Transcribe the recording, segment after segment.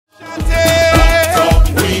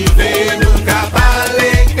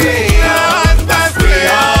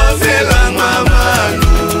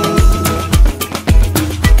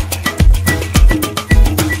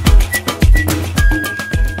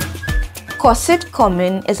Konsit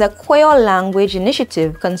Konmin is a Kwéyòl language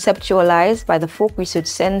initiative conceptualized by the Folk Research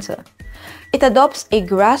Center. It adopts a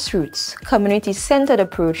grassroots, community-centered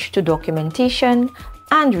approach to documentation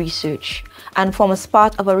and research and forms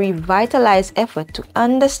part of a revitalized effort to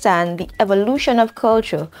understand the evolution of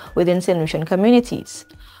culture within Saint Lucian communities.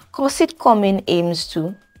 Konsit Konmin aims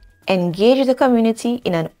to engage the community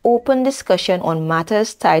in an open discussion on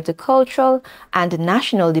matters tied to cultural and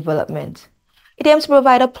national development. It aims to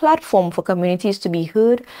provide a platform for communities to be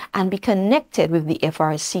heard and be connected with the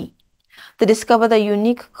FRC, to discover the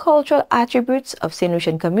unique cultural attributes of Saint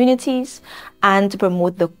Lucian communities, and to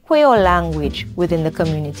promote the Kwéyòl language within the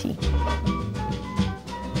community.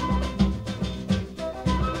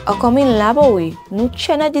 Comme Laborie, nous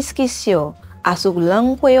avons une discussion sur la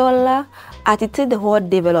langue Kwéyòl, attitude de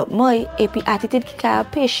développement et puis attitude qui a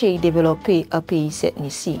empêché de développer un pays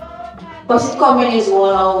ici. Konsit Konmin is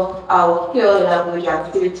one of our creole language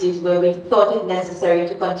activities where we thought it necessary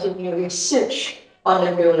to continue research on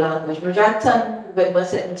the creole language. Nous attendons vraiment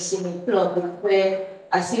cette mission plan pour faire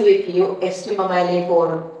assurer que yo extrêmement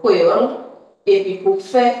l'école creole et puis pour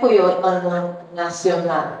faire creole en langue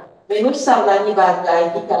nationale. Mais nous savons la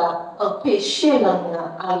bataille qui a empêché langue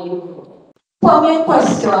à aller. Première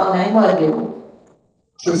question on a demandé,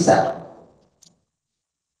 c'est ça.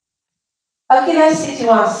 À quelle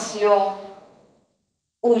situation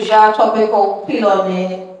où j'ai trouvé qu'on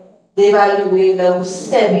pilonné d'évaluer le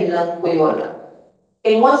service langue créole?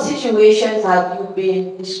 In what situations have you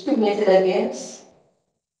been discriminated against?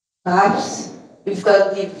 Perhaps you've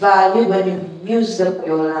got the value when you use the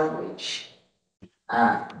Creole language.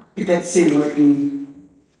 Peut-être c'est le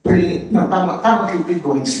plus, non, pas le plus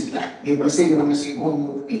bon ici là, mais c'est le second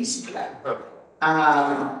mot ici là.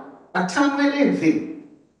 En temps élevé,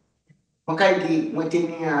 on a dit, moi j'ai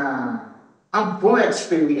eu un bon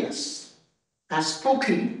expérience. Parce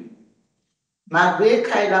que malgré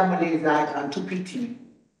qu'il a me en tout petit,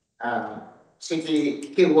 c'était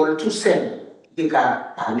Kwéyòl tout seul qui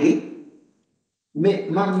a parlé, mais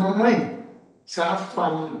maman, sa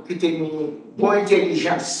femme qui était une bonne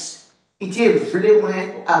intelligence, il était vraiment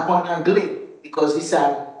apprendre anglais, parce que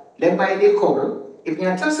ça, les à l'école, et puis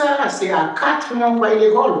en temps ça, c'est à 4 ans à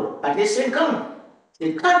l'école, pas de 5 ans,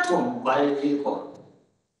 c'est 4 ans à l'école.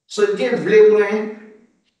 So, il était vraiment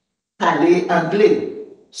parler anglais.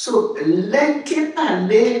 So, l'été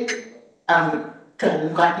parler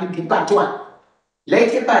du patois.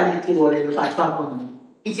 L'été parler du patois,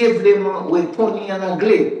 il était vraiment répondre en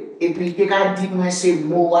anglais. Et puis, il a dit, moi, ces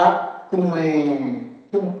mots pour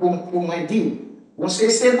me dire. On sait,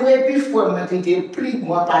 c'est vrai, puis, il faut me plus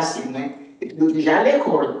moi passer, et puis, déjà à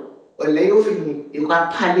l'école, là, il fini, il va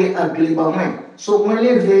parler anglais, moi. So, moi,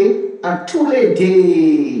 levé en tous les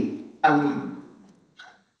deux,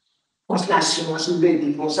 constellation, si vous voulez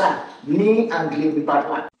dire comme ça, ni anglais, ni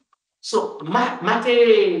patois. So, ma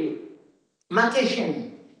gêne.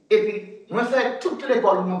 Et puis, moi, fais toute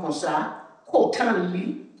l'école comme ça, content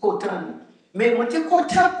lui. Mais moi, j'étais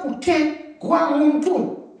content d'écouter grand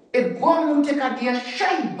monde et grand monde qui a dit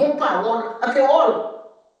chaque bonne parole à Kwéyòl.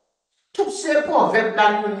 Tous ces proverbes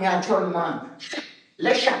là, nous actuellement,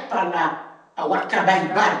 les chapeaux là, à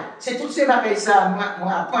Wakabaïbal, c'est toutes ces bagages ça,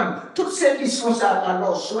 moi apprendre. Toutes ces leçons ça,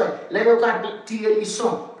 alors, souhait, les regards tirer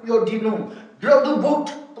leçons, ils disent nous, l'eau de bout,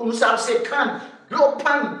 pour nous savoir c'est quand, l'eau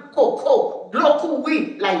pan, coco, l'eau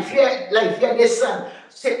couille, la vie descend.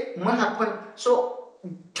 C'est moi apprendre. So,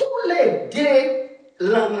 tous les deux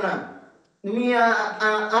langues, il y a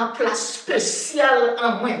un place spécial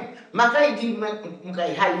en moi. Je dis que je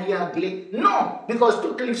vais anglais. Non, parce que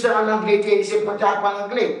toutes les livres en anglais, c'est pas en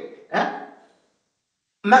anglais.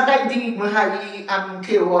 Je dis que je vais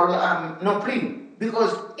Kwéyòl non plus.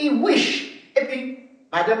 Parce qu'il wish. Et puis,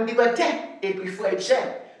 Madame Liberté, et puis Frère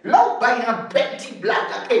Cher, là, il y a un petit blague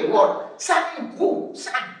à Kwéyòl. Ça a un goût,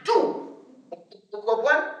 ça a tout. Vous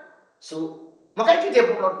comprenez? So, je vais étudier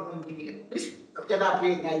pour l'autre monde. Peut-être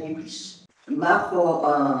après, il y a plus. Je vais faire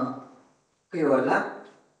Kwéyòl là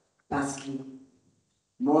parce que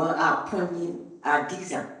moi, à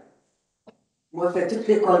 10 ans, moi, j'ai fait toute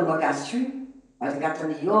l'école de vocation parce que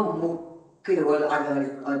j'ai un mot Kwéyòl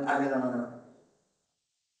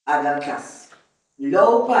à la classe. Là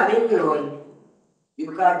où parler Kwéyòl, il y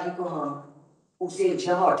a dit comment, ou c'est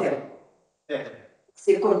Jean Hôtel.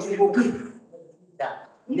 C'est contribué.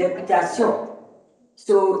 L'éputation.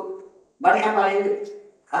 So, je vais parler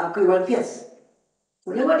en Kwéyòl pièce.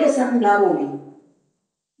 So, je vais descendre là-haut.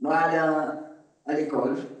 Je vais aller à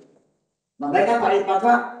l'école. Je vais parler de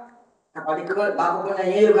papa. Je vais parler de l'école. Je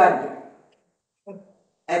vais regarder.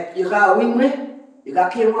 Et je vais oui, je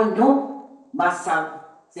vais non, ma salle,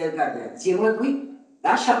 c'est le gardien. Si je oui,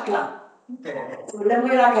 la chaque là,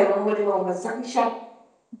 Lembro lá que eu vou levar uma sacocha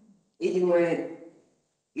e de uma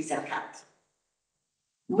is a cat.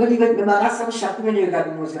 Vou levar uma raça de chat, mas eu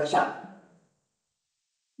quero mostrar chat.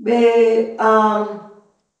 Mais,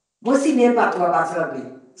 você nem pas toi va servir.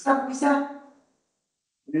 Ça pour ça,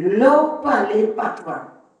 l'eau parler pas toi.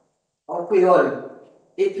 En créole.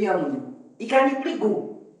 Et puis il can plus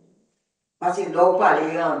goût. Parce que l'eau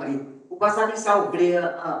parler en anglais. Ou pas ça ça oublie en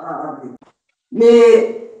anglais.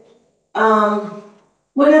 Mais,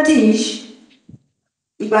 mon tige,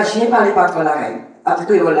 il va jamais parler pas toi la caille. Après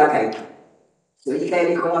créole la caille. So il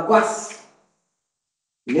caille comme la gosse.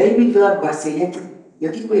 Il y a une vraie gosse, il y a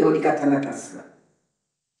qui créole qui attend la casse là.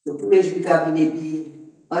 Donc, tous les jours, il y a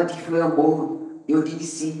un différent mot, il dit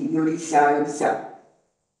ici, il dit ça, il dit ça.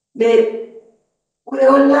 Mais,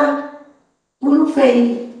 créole là, pour nous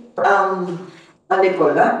faire à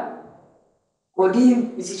l'école là, on dit,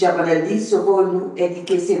 M. Chapanel dit, ce qu'on nous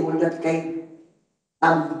éduquer ces mots-là qui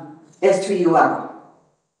instruit avant.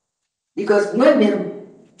 Parce que moi-même,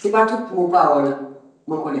 ce n'est pas tout mon parole,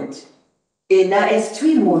 mon connaître. Et n'a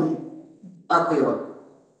instruit mon en créole.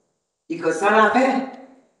 Parce que ça l'a fait.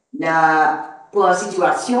 Pour une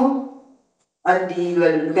situation, on dit, nous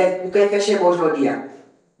allons faire chez moi aujourd'hui.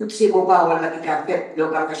 Toutes ces mots paroles qui ont fait, nous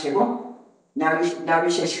allons faire chez moi, nous allons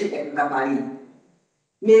chercher et nous allons parler.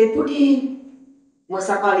 Mais pour dire, moi,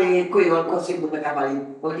 ça parle créole, conseil pour nous parler.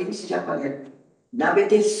 On dit, si j'ai parlé, nous avons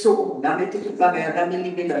été sauts, nous avons été toute la mer, nous avons été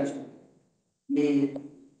libérés. Mais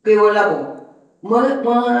créole là, bon,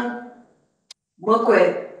 moi, quoi,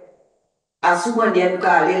 à souvent, nous allons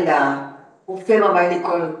aller là. Pour faire ma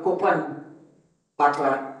l'école, comprendre, pas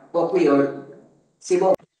toi, pour créole, c'est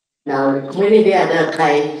bon. Moi, je vais à la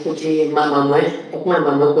caille, côté maman, et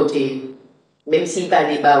maman, côté, même s'il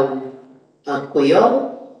parle pas en créole,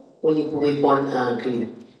 on y pourrait répondre en anglais.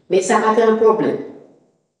 Mais ça n'a pas un problème.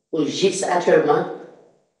 Juste actuellement,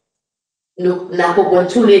 nous n'avons pas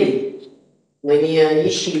tous les deux. Nous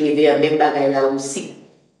avons même bagaille là aussi.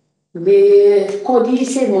 Mais quand on dit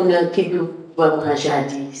c'est mon qui nous va manger à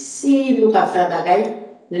dire, si nous pas faire bagaille,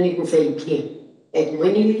 nous ne pouvons faire bien. Et moi,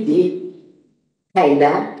 l'idée,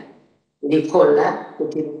 là, l'école là,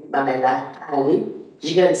 côté bagaille là, aller,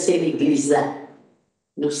 c'est l'église là.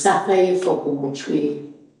 Nous savons qu'il faut montrer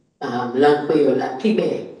langue créole là.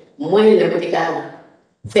 Primaire, moi, je vais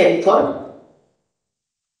faire l'école,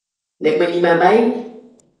 les maman,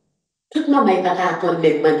 toute maman va apprendre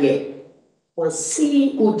même manière.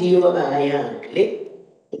 Si vous dites que vous avez un anglais,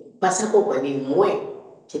 parce que vous comprenez moins,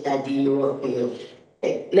 c'est-à-dire que les à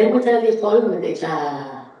l'école,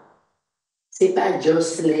 ce n'est pas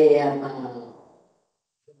juste les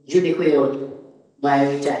jeux de créole,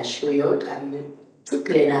 héritage créole, toutes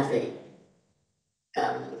les affaires.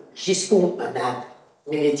 Jusqu'où on a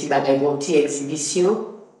une petite exhibition,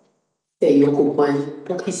 et vous comprenez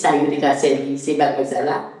pour qui ça a servi ces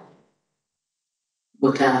bagages-là. Vous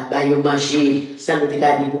avez mangé, ça nous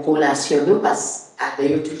a dit beaucoup collation, parce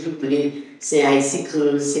que toujours c'est un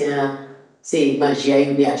cycle, c'est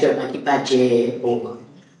manger actuellement qui pas bon.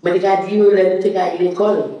 Mais les gars disent que nous avons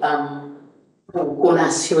l'école pour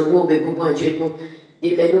collation, mais pour manger,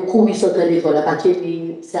 et nous courons sur l'école à partir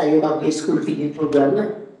de ça, il y a pas de school fini le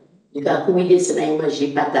programme. Nous avons couru de manger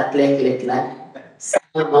patate là, ça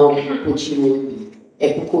m'a continué.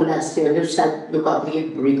 Et pour collation, nous avons pris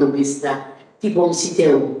bricobuste là. Qui bon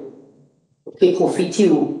citer ou, qui confiti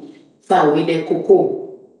ou, farine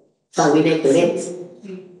coco, farine lait,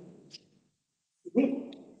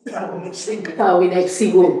 farine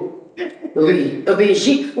sigo. Oui, en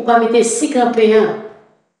Belgique, vous pouvez mettre 6 campéens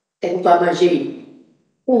et vous pouvez manger.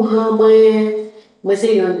 Ou moi,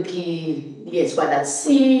 c'est un qui est soit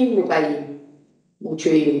si nous pouvons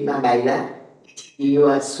tuer ma baille là, il y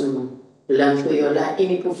a sous l'entrée là, et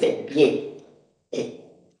nous pouvons faire bien.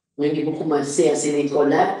 Nous avons commencé à cette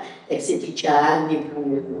école-là, et c'est teacher pour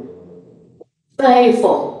faire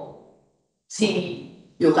effort. Si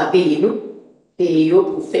vous avez payé nous,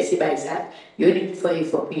 pour faire ces bagages-là, vous devez faire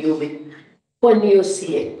effort pour vous mettre. Prenez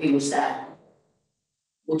aussi, et puis ça,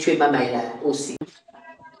 vous tuez ma mère là aussi.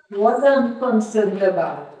 What I'm concerned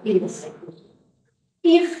about is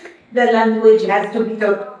if the language has to be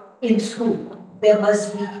taught in school, there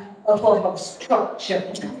must be a form of structure.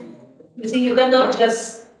 You see, you cannot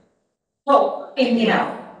just talk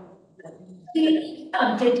anyhow. Jadi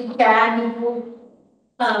kan ibu sekarang ibu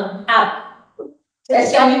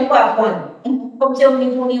apa? Kalau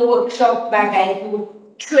ibu ni workshop bagai ibu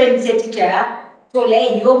train setia,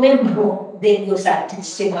 soleh yo member then yo start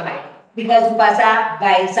semai. Because bahasa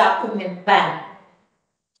bahasa umumpan.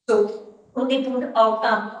 So, oni pun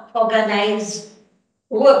organize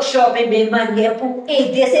workshop et bien manière pour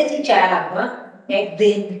aider ces teachers-là, et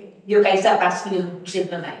bien, yo kay ça parce que c'est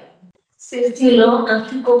pas mal. C'est style en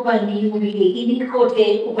toute compagnie où il est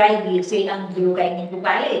côté où il c'est anglais où il faut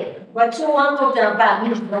parler. Mais souvent quand on parle,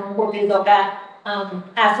 nous côté donc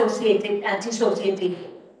associé, anti-société.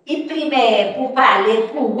 Il primaire pour parler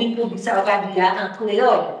pour oui pour ça va dire en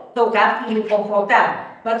créole, donc plus confortable.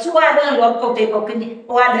 Mais souvent dans l'autre côté pour que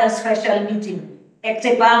on a un special meeting. Et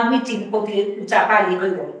c'est pas un meeting pour que ça parle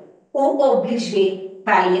créole. Ou obligé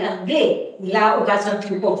parler anglais, là, on va se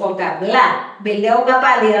sentir confortable là. Mais là, on va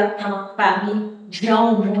parler parmi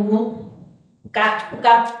gens ou nous, quatre,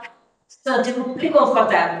 sentir plus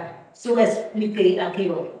confortable sur expliquer en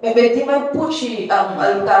créole. Mais dis-moi, pour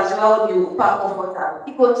à l'occasion du pas confortable,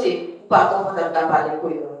 qui côté pas confortable de parler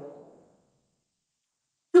créole?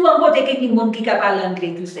 Tout le monde côté qui monde qui parle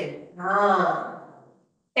anglais tout seul. Ah.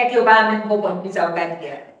 Et que va même comprendre ce que ça veut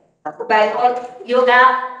dire. By yoga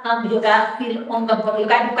feel on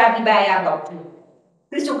yoga di baya about.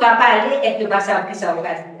 Plus tu ka parler et que va savoir ça va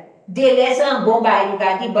dire. Délai un bon ba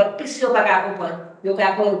yoga di but plus tu pas ka comprendre.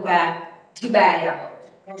 Yoga ko di baya.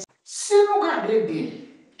 Si nous regardons bien,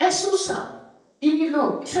 est-ce que ça, il y a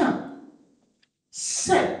longtemps,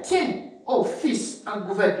 certains offices en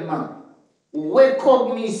gouvernement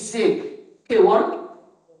recognisaient que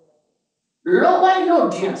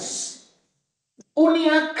l'audience, on y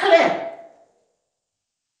a clair,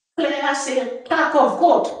 c'est talk of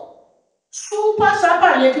God. Si vous passez à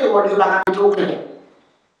parler que on va mettre clair.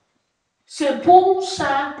 C'est pour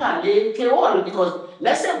ça parler que on, because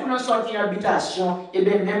laissez-vous nous sortir d'habitation et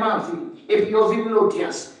bien même en ville, et puis on vit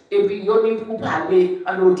l'audience, et puis on est pour parler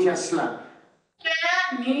à l'audience là.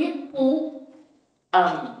 Ni pour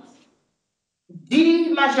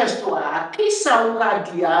dire majestoire, qui ça on va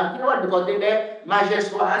dire, on va dire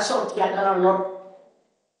majestoire sortir dans l'autre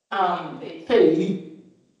pays.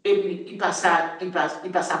 Et puis, il passe à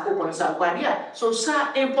comprendre ça, quoi dire. So,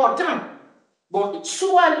 ça, important. Bon,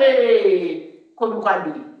 soit les, comme on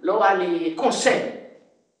dit, là, les conseils.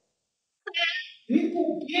 Mais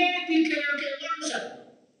pour bien dire que ça.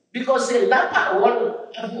 Parce que c'est la parole,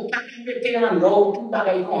 il faut pas mettre en l'eau, tout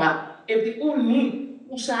pareil qu'on a. Et puis, on dit,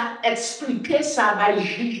 pour ça, expliquer ça, va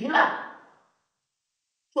juger là.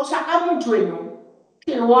 So, ça a montré, nous,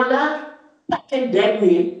 que voilà, pas un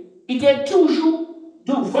dernier, il est toujours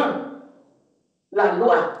devant la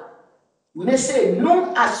loi, mais c'est nous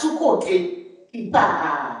à sous-côté qui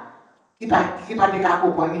pas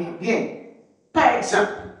comprendre bien. Par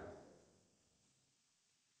exemple,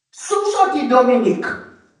 sous sorti Dominique,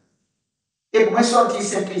 et moi sorti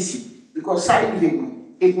Saint Lucian, parce que ça il vient,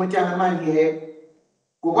 et moi tiens la manière,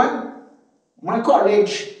 mon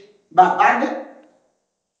collège, Babad,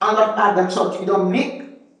 en l'autre madame sorti Dominique,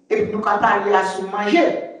 et puis nous avons parlé à sous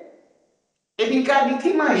manger. Et puis quand il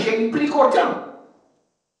dit manger, il plus content.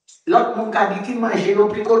 L'autre monde a dit qu'il mangeait le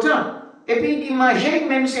plus content. Et puis il dit manger,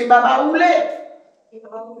 même c'est baba oulé. Il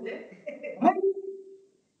baba oulé.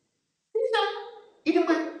 C'est ça. Il dit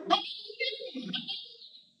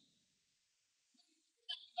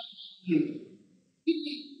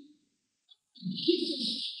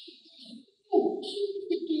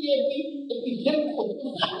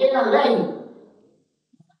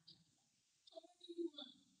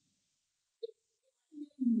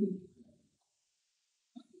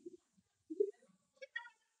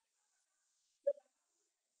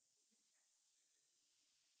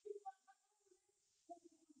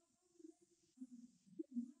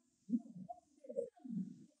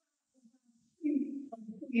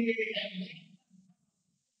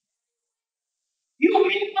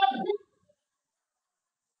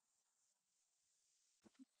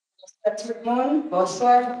Tout le monde,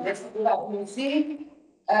 bonsoir, merci pour la musique.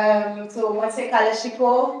 Moi, c'est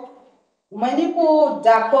Kalashiko. Moi, je suis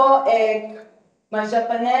d'accord avec ma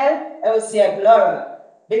japonaise et aussi avec Laura.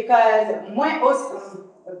 Because moi aussi,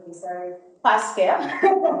 okay, sorry, Pascal.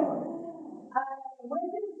 Moi,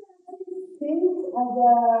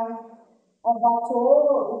 un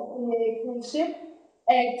bateau et cruise ship.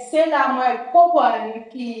 Et c'est là, moi, comprendre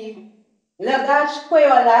qui le langage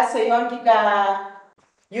Kwéyòl là, c'est un qui a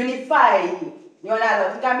unify, you know,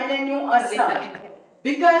 to come in new ensemble.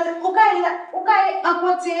 Because ukai en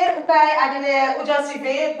côté, ukai adene ou just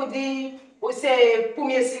veiller pour dire ou c'est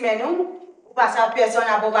première semaine ou passer à personne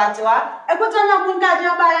à Bobatoire. Et quand on a pour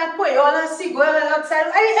dire ba ko yo la sigo la sel.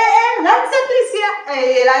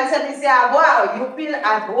 L'anse Lucia à boire, you feel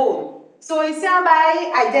at home. So ici en bail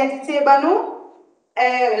identité ba nous.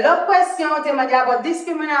 L'autre question c'est m'a dit about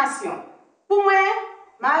discrimination. Pour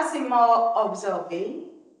moi, c'est observé.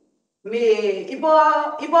 Mais il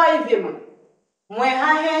va évidemment. Moi,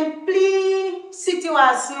 j'ai plus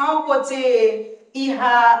situation côté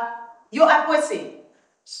yo apprécié.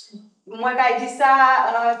 Moi quand je dis ça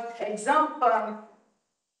exemple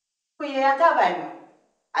pour y travail.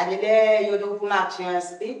 Adele yo do march un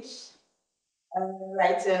speech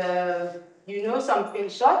write you know something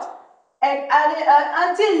short and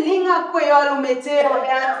until linga Kwéyòl ou mette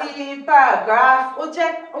un paragraphe ou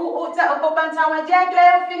check ou comprendre ça on check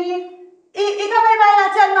là fini il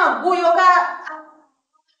travaille tellement beau yo ka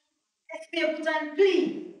expliquer pourtant pli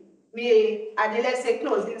mais Adele c'est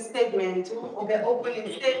closing statement ou bien opening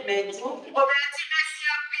statement ou bien ti merci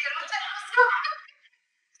en pile ou check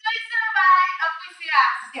c'est by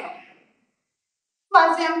appreciation.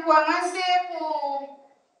 Troisième point, moi, c'est pour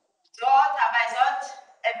d'autres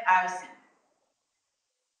FRC.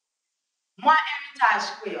 Moi, héritage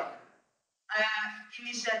Kwéyòl.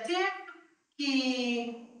 Initiative qui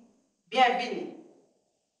bienvenue.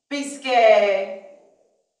 Puisque,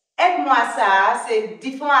 aide-moi ça, c'est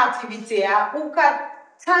différentes activités où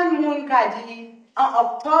tant de monde qui dit en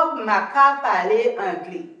octobre, ma parler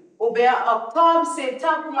anglais. Ou bien octobre, c'est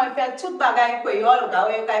temps pour moi faire toute bagaille Kwéyòl,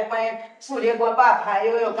 sur les gros papas,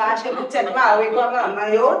 yo acheter peut-être marrer comme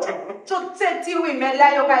maman, toutes ces petits women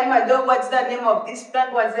là, yo me dire what's the name of this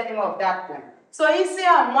plant, what's the name of that plant. So ici,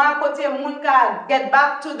 moi, côté moun ka get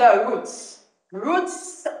back to the roots.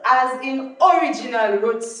 Roots as in original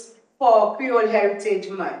roots for Creole Heritage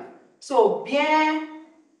Month. So bien,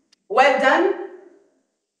 well done,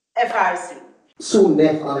 FRC. Sous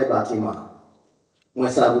neuf en les bâtiments. Moi,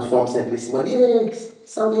 ça vous forme Saint Lucian. Moi,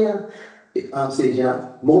 ça vient. C'est gens,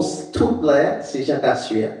 tout là, c'est gens qui je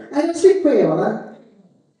suis Kwéyòl, hein?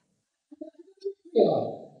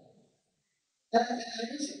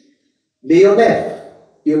 Mais il y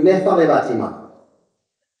a neuf en les bâtiments.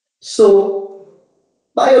 So,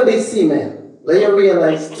 by your decision, là, you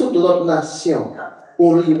realize toute l'autre nation,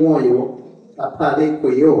 on lit moins, à parler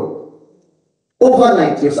Kwéyòl.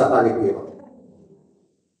 Overnight, you parler Kwéyòl.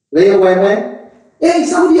 Là, you voyez, hey,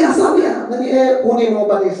 ça vient. On est mon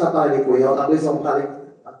parler ça parler Kwéyòl, après on parle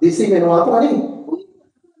décimer nous apprendre.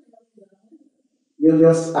 You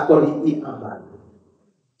just apprendre it en bas.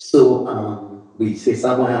 So, oui, c'est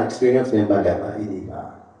ça mon expérience dans bagage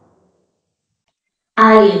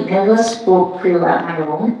I never spoke Creole at my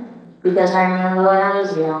home because I remember when I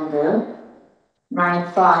was younger, my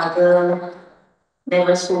father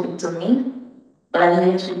never spoke to me, but I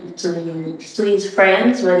listened to his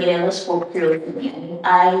friends, but he never spoke Creole to me. And if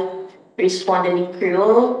I responded in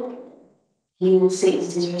Creole, he would say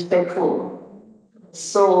it's disrespectful.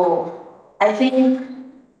 So I think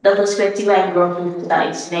the perspective I grew up with is that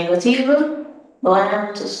it's negative, but when I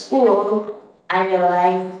went to school, I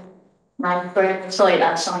realized my friend saw it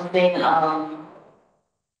as something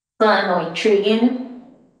fun or intriguing,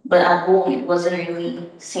 but at home it wasn't really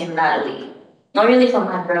seen that way. Not really from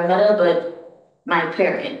my grandmother, but my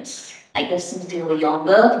parents. I guess since they were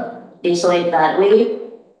younger, they saw it that way.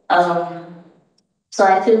 So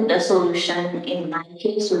I think the solution in my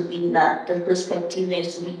case would be that the perspective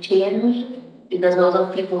needs to be changed because a lot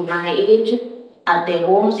of people my age, at their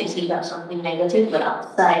homes, they see that something negative, but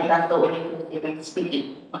outside, that's the only way they can speak it.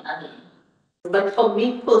 But for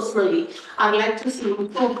me personally, I'd like to see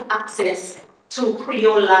improved access to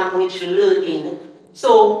Creole language learning.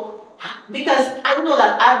 So, because I know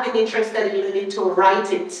that I've been interested in learning to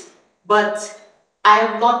write it, but I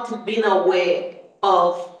have not been aware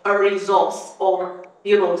of a resource or,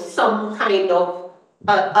 some kind of,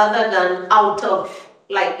 other than out of,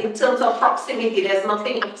 like in terms of proximity, there's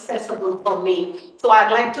nothing accessible for me. So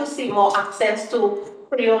I'd like to see more access to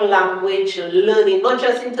Creole language learning, not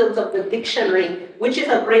just in terms of the dictionary, which is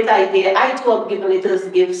a great idea. I too have given it as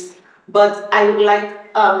gifts, but I would like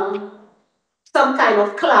some kind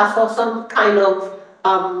of class or some kind of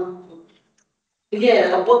a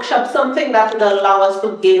workshop, something that would allow us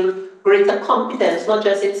to gain greater competence, not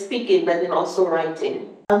just in speaking, but in also writing.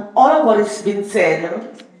 All of what has been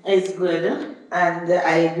said is good, and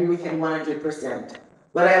I agree with him 100%.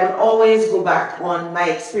 But I would always go back on my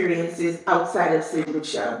experiences outside of Saint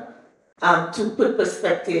Lucian to put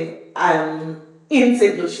perspective in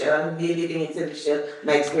Saint Lucian, me living in Saint Lucian,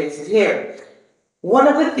 my experiences here. One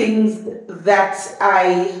of the things that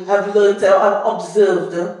I have learned or have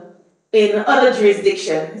observed in other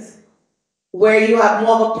jurisdictions, where you have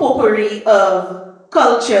more of a potpourri of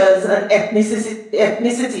cultures and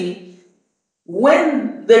ethnicity,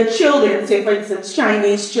 when the children, say for instance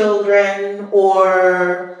Chinese children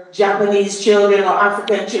or Japanese children or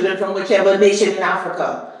African children from whichever nation in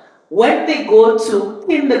Africa, when they go to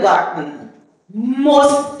kindergarten,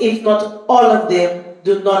 most, if not all of them,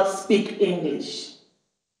 do not speak English.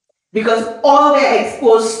 because all they're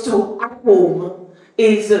exposed to at home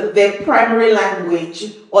is their primary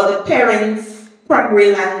language or the parents'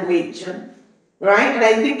 primary language, right? And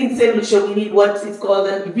I think in Saint Lucia we need what is called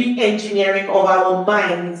a re-engineering of our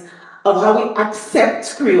minds of how we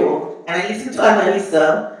accept Creole. And I listen to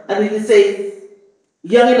Annalisa, and it says,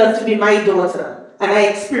 young enough to be my daughter, and I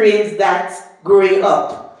experienced that growing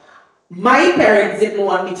up. My parents didn't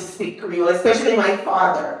want me to speak Creole, especially my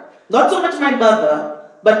father. Not so much my mother,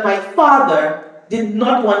 but my father did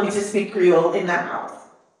not want me to speak Creole in that house.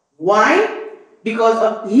 Why? Because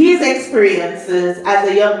of his experiences as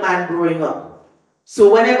a young man growing up.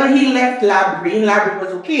 So whenever he left Laborie, Laborie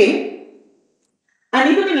was okay. And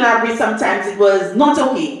even in Laborie, sometimes it was not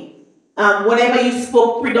okay. Whenever you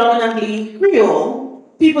spoke predominantly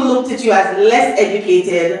Creole, people looked at you as less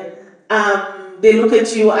educated. They look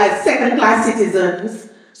at you as second-class citizens.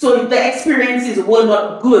 So the experiences were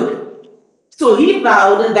not good. So he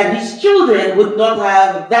vowed that his children would not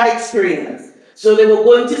have that experience. So they were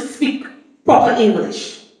going to speak proper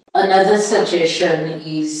English. Another suggestion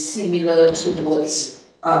is similar to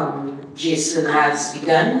what Jason has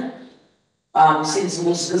begun. Since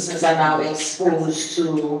most businesses are now exposed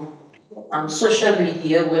to social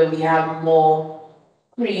media where we have more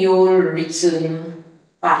Creole written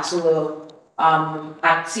patois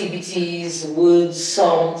activities, words,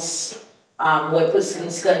 songs, where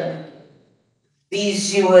persons can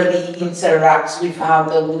visually interact with how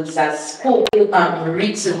the words are spoken,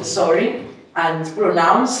 written, and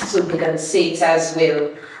pronounced, so they can say it as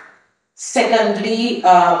well. Secondly,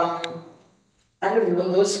 I don't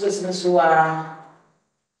know, those persons who are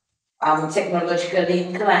technologically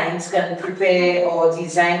inclined can prepare or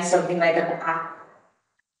design something like an app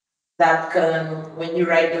that can, when you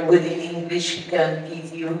write the word in English, can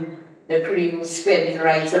give you the Creole spelling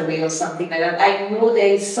right away or something like that. I know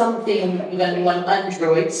there is something you can do on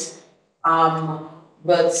Android,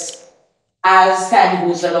 but as time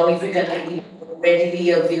goes along, if we can make it readily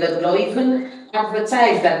available or even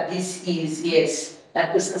advertise that this is, yes,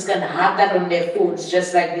 that persons can have that on their phones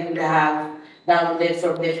just like they would have downloaded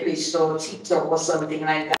from their Play Store, TikTok or something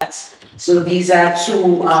like that. So these are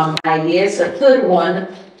two ideas. A third one,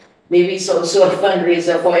 maybe it's also a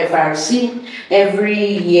fundraiser for FRC.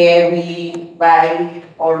 Every year we buy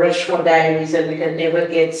or rush for diaries and we can never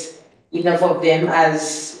get enough of them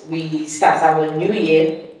as we start our new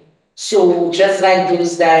year. So just like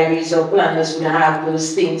those diaries or planners would have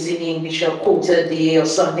those things in English or quote a day or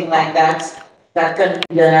something like that, that can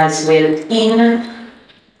be done as well in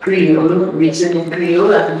Creole, written in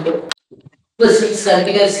Creole. And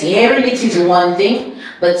because hearing it is one thing,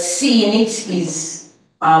 but seeing it is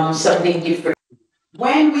something different.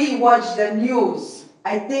 When we watch the news,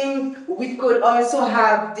 I think we could also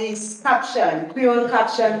have this caption, Creole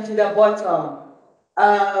caption to the bottom.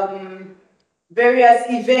 Various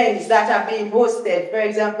events that are being hosted. For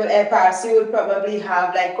example, FRC would probably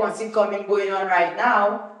have like Konsit Konmin going on right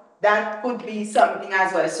now. That could be something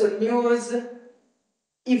as well. So news,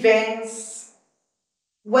 events,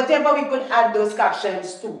 whatever we could add those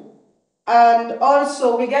captions to. And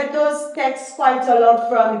also we get those texts quite a lot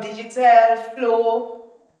from Digital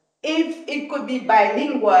Flow. If it could be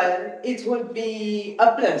bilingual, it would be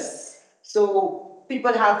a plus. So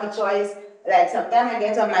people have a choice. Like sometimes I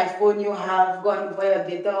get on my phone, you have gone for your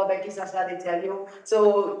data, or they tell you.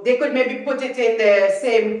 So they could maybe put it in the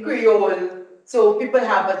same Creole, so people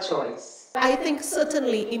have a choice. I think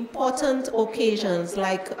certainly important occasions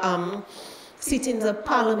like sittings of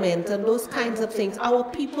parliament and those kinds of things, our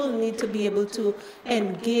people need to be able to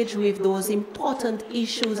engage with those important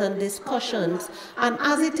issues and discussions. And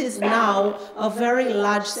as it is now, a very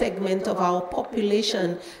large segment of our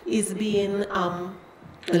population is being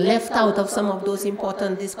left out of some of those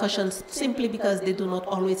important discussions simply because they do not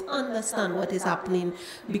always understand what is happening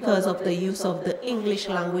because of the use of the English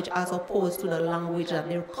language as opposed to the language that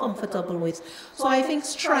they're comfortable with. So I think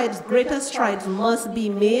greater strides must be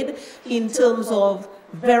made in terms of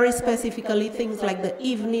very specifically things like the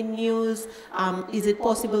evening news. Is it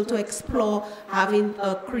possible to explore having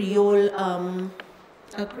a Creole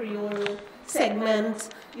segment,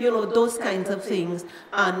 you know, those kinds of things.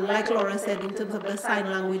 And like Laura said, in terms of the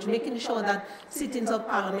sign language, making sure that sittings of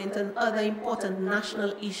parliament and other important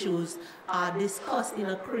national issues are discussed in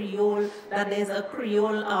a Creole, that there's a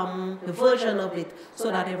Creole version of it,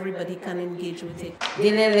 so that everybody can engage with it.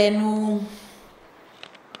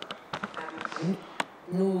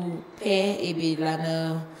 Nous paie et bien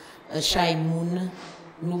là chay moun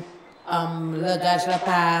nous langage là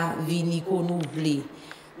pas vini qu'on oublie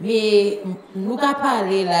mais nous ka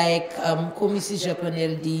parler like comme si japonais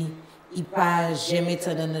dit il pas jamais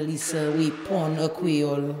dans la liste oui pon a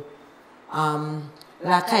Kwéyòl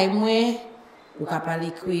La kay mwen, ou ka pale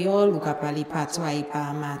Kwéyòl, ou ka pale patois, y pa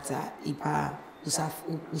amata, y pa ou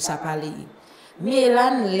sa pale. Mais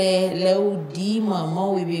lan le ou di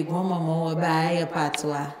maman ou ebe gwan maman ou baye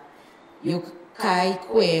patois, yo kay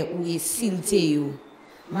kwe ou e silte yo.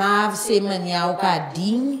 Mav se manya ou ka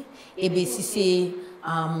ding, ebe si se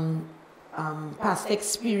past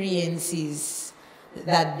experiences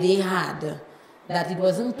that they had, that it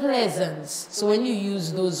wasn't pleasant. So when you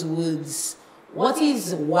use those words, what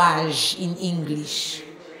is waj in English?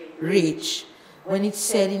 Rich. When it's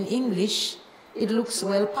said in English, it looks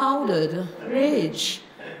well powdered. Rich.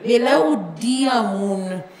 Bele ou di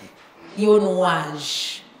amoun yon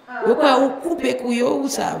waj. Yo kwa ou coupe kuyo ou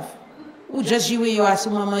sav. Ou just jiwe yo asu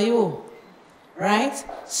mama yo. Right?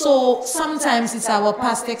 So sometimes it's our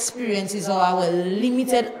past experiences or our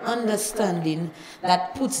limited understanding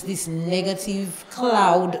that puts this negative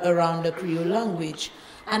cloud around the Creole language.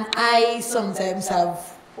 And I sometimes have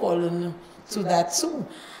fallen to that too.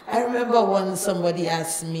 I remember once somebody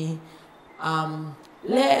asked me,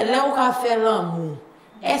 le ou ka fè l'amou,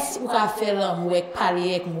 est ou ka fè l'amou ek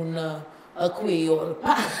pale ek moun Kwéyòl?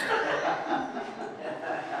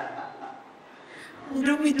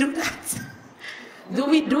 Do we do that? Do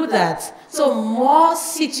we do that? So more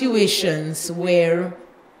situations where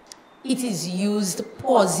it is used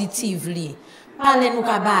positively. Pale nou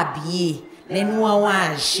ka babye, le nou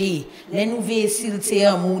anwaje, le nou ve silte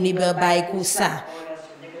amou ne bay kousa.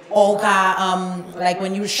 Or like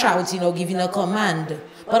when you're shouting or giving a command.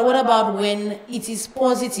 But what about when it is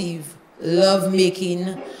positive? Love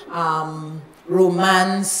making,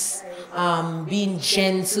 romance, being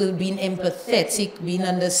gentle, being empathetic, being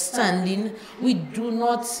understanding. We do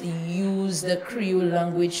not use the Creole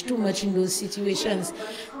language too much in those situations.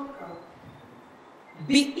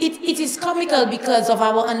 It is comical because of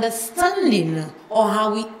our understanding or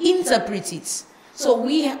how we interpret it. So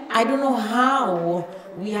I don't know how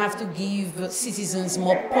we have to give citizens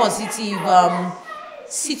more positive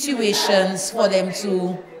situations for them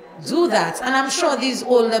to do that. And I'm sure these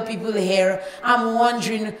older people here, I'm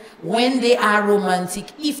wondering when they are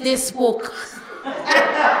romantic, if they spoke,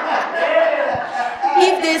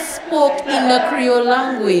 if they spoke in the Creole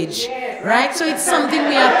language, right? So it's something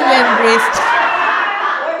we have to embrace.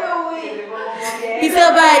 If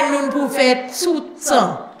you buy nun pou fè tout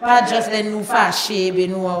temps, pas just les nous fâcher, be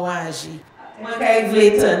nous awaji. Mwen ka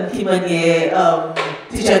evletan ki manye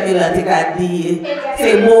teacher Mila te ka di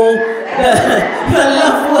say more the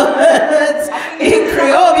love words in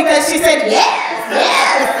Creole because she said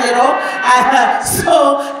yes, you know.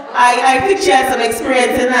 So I think she had some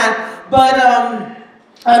experience in that. But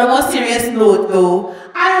on a more serious note though,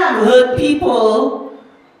 I have heard people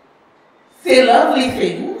say lovely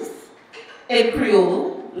things in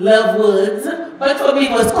Creole, love words, but for me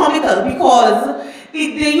it was comical because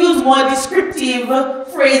they use more descriptive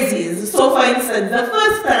phrases. So for instance, the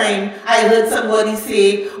first time I heard somebody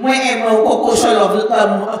say, "Mwen eme kokosho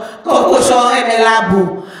eme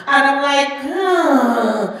labu," and I'm like,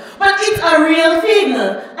 but it's a real thing.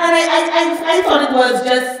 And I thought it was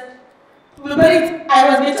just, but I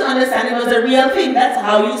was meant to understand it was a real thing. That's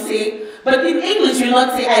how you say. But in English, you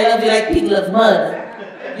not say "I love you" like pig love mud,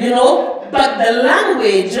 you know. But the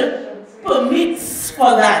language permits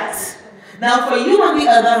for that. Now, for you, on the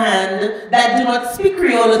other hand, that do not speak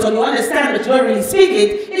Creole at all, you understand, but you don't really speak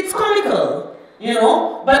it, it's comical, you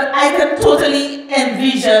know? But I can totally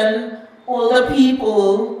envision older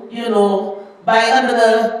people, you know, by under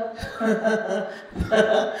the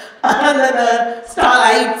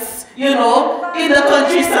starlights, you know, in the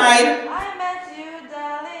countryside. I met you,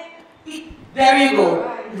 darling. There you go.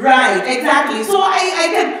 Right, exactly. So I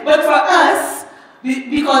can, but for us,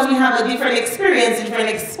 because we have a different experience, different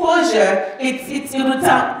exposure, it would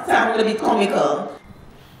sound a bit comical.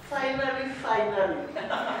 Finally,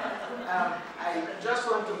 I just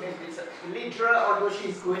want to make this literal, although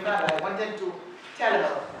she's going on, I wanted to tell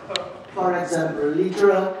her. For example,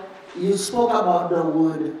 literal, you spoke about the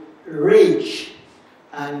word rage,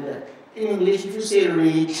 and in English, if you say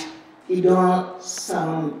rage, it don't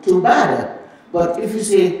sound too bad. But if you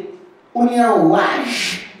say union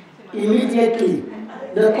wash, immediately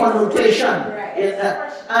the connotation.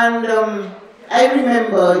 And I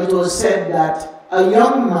remember it was said that a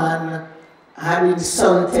young man had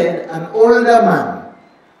insulted an older man,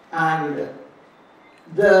 and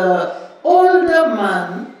the older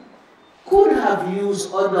man could have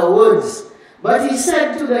used other words, but he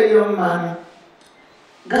said to the young man,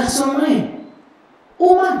 "Garçon mwen,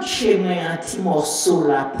 ou manche mwen an ti morceau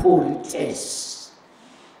la politesse."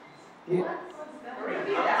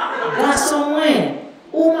 Garçon mwen,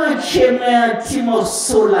 Uma cheme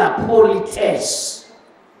timosola polites.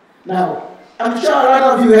 Now, I'm sure a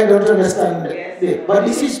lot of you here don't understand it, but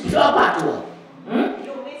this is pure patois. You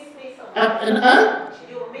missed me something.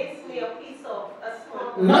 You missed me a piece of a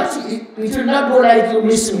small. Not, it will not go like you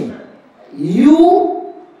miss me.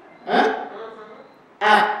 You,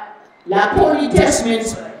 la politesse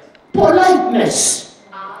means politeness.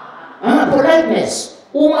 Politeness.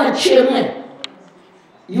 Uma cheme.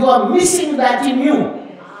 You are missing that in you.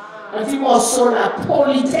 And you also la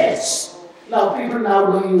politesse. Now people now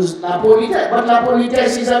don't use la politesse, but la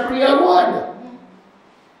politesse is a Creole word.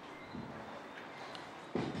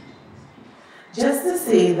 Just to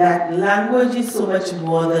say that language is so much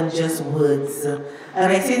more than just words.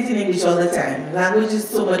 And I say it in English all the time. Language is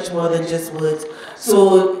so much more than just words.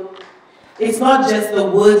 So it's not just the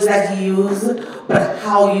words that you use, but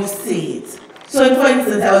how you say it. So for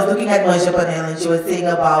instance, I was looking at Moja Panel and she was saying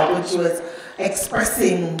about when she was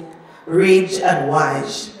expressing rage and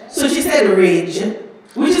wage. So she said rage,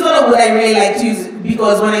 which is not a word I really like to use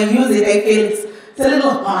because when I use it, I feel it's a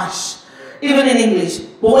little harsh, even in English.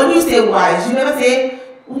 But when you say wise, you never say,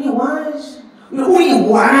 only wise. Only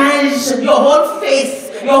wise. Your whole face,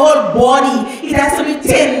 your whole body, it has to be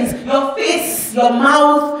tense. Your face, your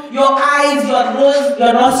mouth, your eyes, your nose,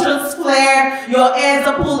 your nostrils flare, your ears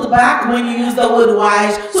are pulled back when you use the word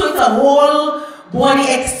wise. So it's a whole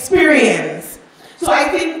body experience. So I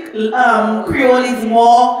think Creole is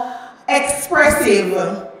more expressive.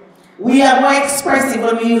 We are more expressive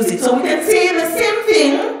when we use it. So we can say the same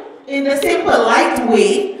thing in the same polite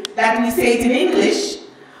way that we say it in English,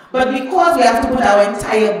 but because we have to put our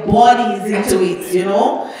entire bodies into it, you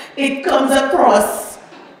know, it comes across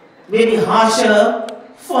maybe harsher,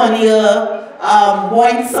 funnier, more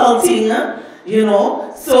insulting, you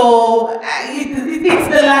know. So it's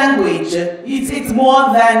the language. It's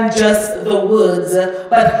more than just the words,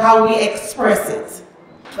 but how we express it.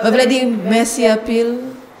 Je voulais dire merci à pile,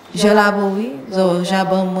 je Laborie,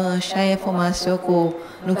 j'abonne chaque information que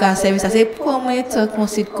nous avons servi. Ça c'est pour moi être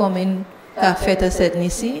Konsit Konmin qui a fait cette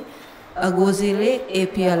ici, à Gozile et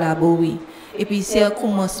puis à Laborie. Et puis c'est un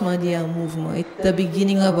commencement d'un mouvement. It's the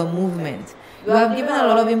beginning of a movement. You have given a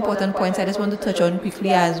lot of important points. I just want to touch on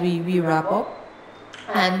quickly as we wrap up.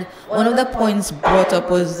 And one of the points brought up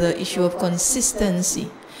was the issue of consistency.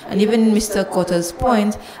 And even Mr. Cotter's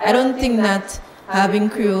point, I don't think that having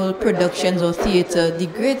Creole productions or theater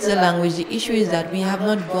degrades the language. The issue is that we have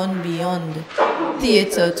not gone beyond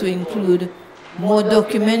theater to include more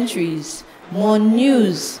documentaries, more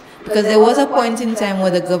news. Because there was a point in time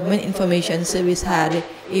where the Government Information Service had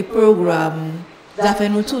a program,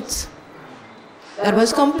 Zafenutut, that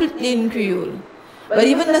was completely in Creole. But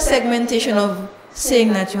even the segmentation of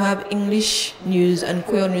saying that you have English news and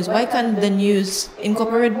Creole news, why can't the news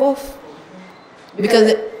incorporate both?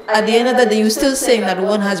 Because at the end of the day, you're still saying that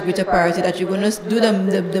one has greater priority, that you're going to do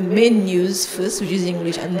the main news first, which is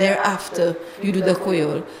English, and thereafter you do the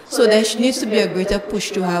Kwéyòl. So there needs to be a greater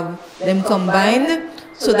push to have them combined,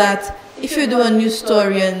 so that if you do a news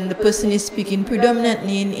story and the person is speaking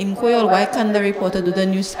predominantly in Kwéyòl, why can't the reporter do the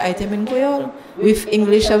news item in Kwéyòl with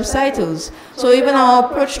English subtitles? So even our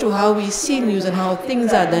approach to how we see news and how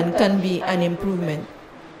things are done can be an improvement.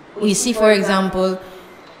 We see, for example,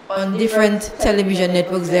 on different television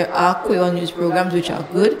networks, there are Kwéyòl news programs which are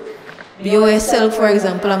good. BOSL, for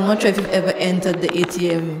example, I'm not sure if you've ever entered the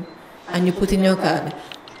ATM and you put in your card,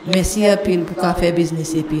 Merci appeal pour faire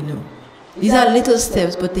business epi no. These are little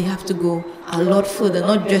steps, but they have to go a lot further,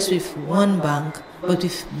 not just with one bank, but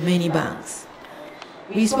with many banks.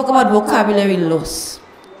 We spoke about vocabulary loss,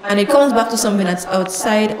 and it comes back to something that's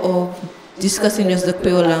outside of discussing just the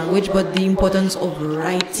Kwéyòl language, but the importance of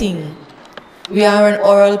writing. We are an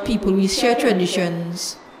oral people. We share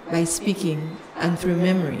traditions by speaking and through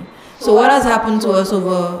memory. So what has happened to us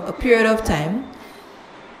over a period of time?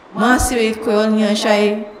 Now, if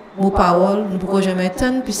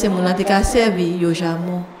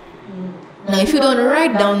you don't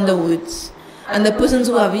write down the words, and the persons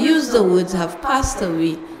who have used the words have passed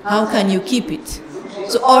away, how can you keep it?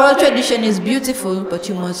 So oral tradition is beautiful, but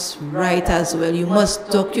you must write as well. You must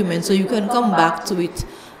document so you can come back to it.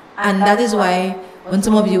 And that is why when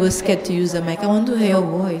some of you were scared to use the mic, I want to hear your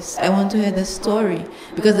voice. I want to hear the story,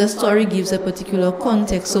 because the story gives a particular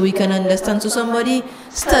context so we can understand. So somebody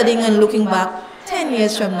studying and looking back 10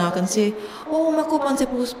 years from now can say, oh, ma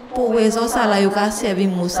pense pour wezo sala you can serve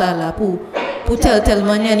mo sala pour tell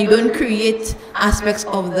money, and you don't create aspects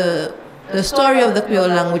of the story of the Creole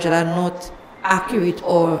language that are not accurate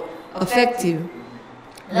or effective.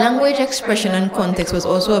 Language expression and context was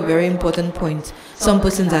also a very important point some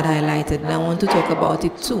persons had highlighted, and I want to talk about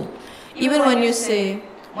it too. Even when you say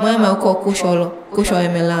Moi, I'm called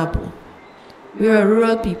Kwéyòl. We're a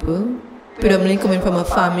rural people, predominantly coming from a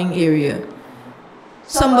farming area.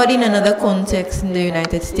 Somebody in another context in the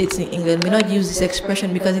United States, in England, may not use this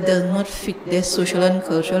expression because it does not fit their social and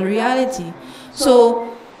cultural reality.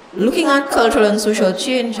 So, looking at cultural and social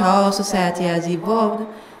change, how our society has evolved,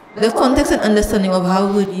 the context and understanding of how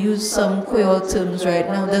we would use some Kwéyòl terms right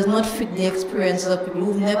now does not fit the experiences of people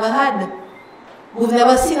who've never had. Who've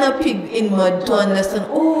never seen a pig in mud to understand,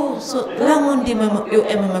 oh, so Lamondi yo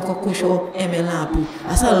kokosho emelapu.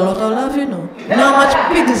 That's a lot of love, you know. You know how much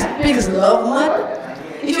pigs love mud?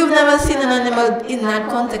 If you've never seen an animal in that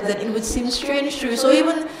context, then it would seem strange to you. So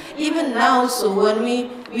even now, so when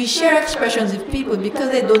we share expressions with people,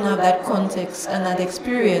 because they don't have that context and that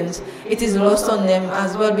experience, it is lost on them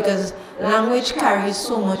as well, because language carries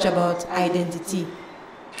so much about identity,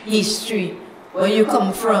 history, where you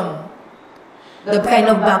come from, the kind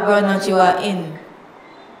of background that you are in.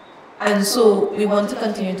 And so we want to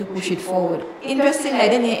continue to push it forward. Interestingly, I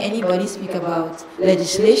didn't hear anybody speak about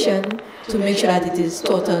legislation to make sure that it is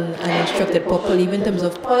taught and instructed properly, even in terms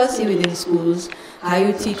of policy within schools, how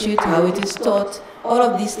you teach it, how it is taught. All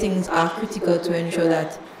of these things are critical to ensure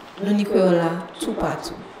that nous n'y Kwéyòl tout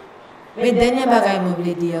partout. Mais dernier bagay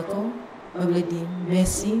m'oublie dire encore, m'oublie dire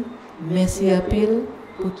merci à pile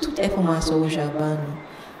pour toute information au Japon.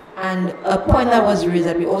 And a point that was raised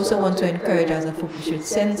that we also want to encourage as a Folk Research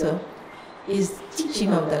Center is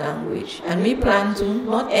teaching of the language. And we plan to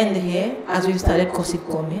not end here as we've started Konsit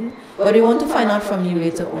Konmin, but we want to find out from you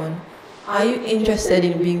later on. Are you interested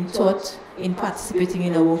in being taught, in participating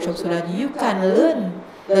in a workshop so that you can learn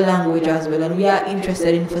the language as well? And we are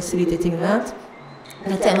interested in facilitating that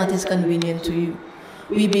at a time that is convenient to you.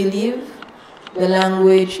 We believe the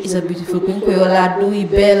language is a beautiful thing.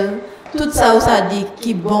 Kwéyòl belle. Tout ça, ça dit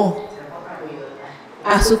qui bon.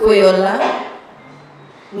 À ce Kwéyòl,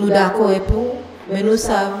 nous d'accord pour, mais nous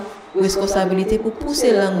savons responsabilité pour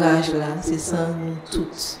pousser le langage là, c'est ça nous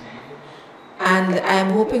toutes. And I'm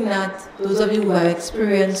hoping that those of you who have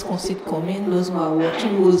experienced Konsit Konmin, those who are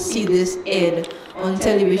watching, will see this aired on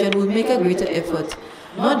television, will make a greater effort,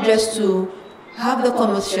 not just to have the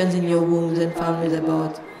conversations in your homes and families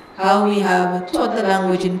about how we have taught the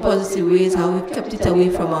language in positive ways, how we've kept it away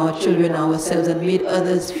from our children, ourselves, and made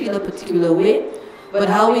others feel a particular way, but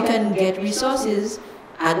how we can get resources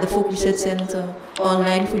at the Folk Research Center,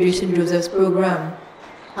 online for Jason Joseph's program,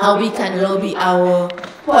 how we can lobby our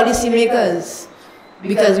policymakers,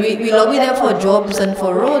 because we lobby them for jobs and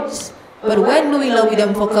for roads, but when do we lobby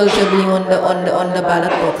them for culture being on the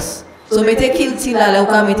ballot box? So mete kil ti la ou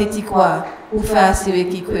ka mete ti kwa, ou fa asire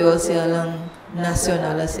ki Kwéyòl se a lang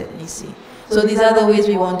national à Saint Lucian. So these are the ways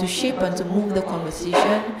we want to shape and to move the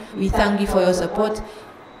conversation. We thank you for your support.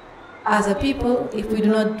 As a people, if we do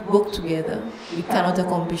not work together, we cannot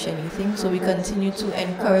accomplish anything. So we continue to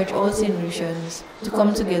encourage all Saint Lucians to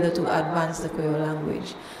come together to advance the Kwéyòl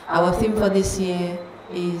language. Our theme for this year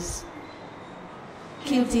is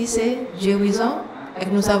Kilti se Jewizon, et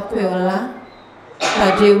nous avons Kwéyòl là,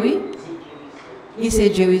 pas Jewi, il se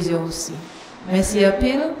Jewizon aussi. Merci à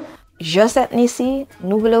pile. Just at Nisi,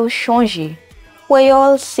 nous voulons changer.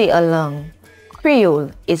 Kwéyòl c'est a langue. Creole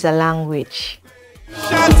is a language.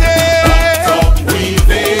 Chantez!